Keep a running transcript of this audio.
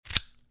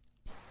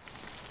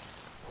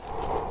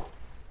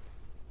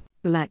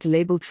Black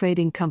Label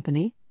Trading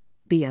Company,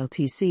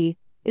 BLTC,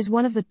 is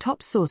one of the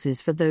top sources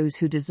for those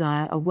who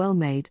desire a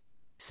well-made,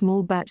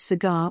 small-batch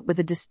cigar with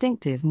a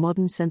distinctive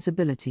modern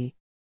sensibility.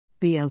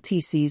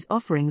 BLTC's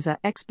offerings are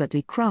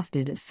expertly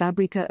crafted at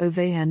Fábrica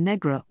Oveja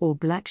Negra or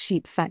Black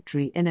Sheep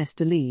Factory in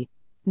Esteli,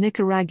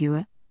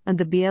 Nicaragua, and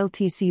the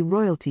BLTC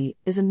Royalty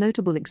is a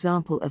notable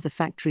example of the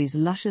factory's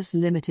luscious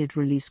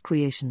limited-release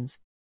creations.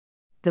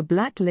 The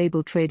Black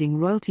Label Trading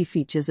Royalty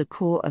features a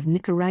core of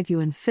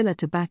Nicaraguan filler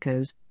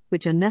tobaccos,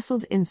 which are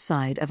nestled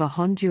inside of a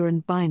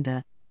Honduran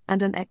binder,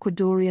 and an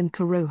Ecuadorian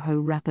Corojo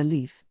wrapper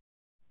leaf.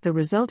 The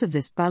result of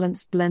this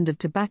balanced blend of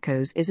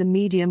tobaccos is a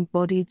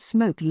medium-bodied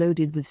smoke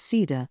loaded with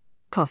cedar,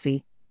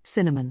 coffee,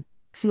 cinnamon,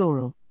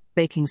 floral,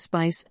 baking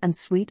spice and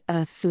sweet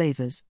earth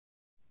flavors.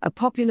 A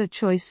popular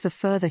choice for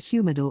further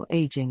humidor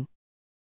aging.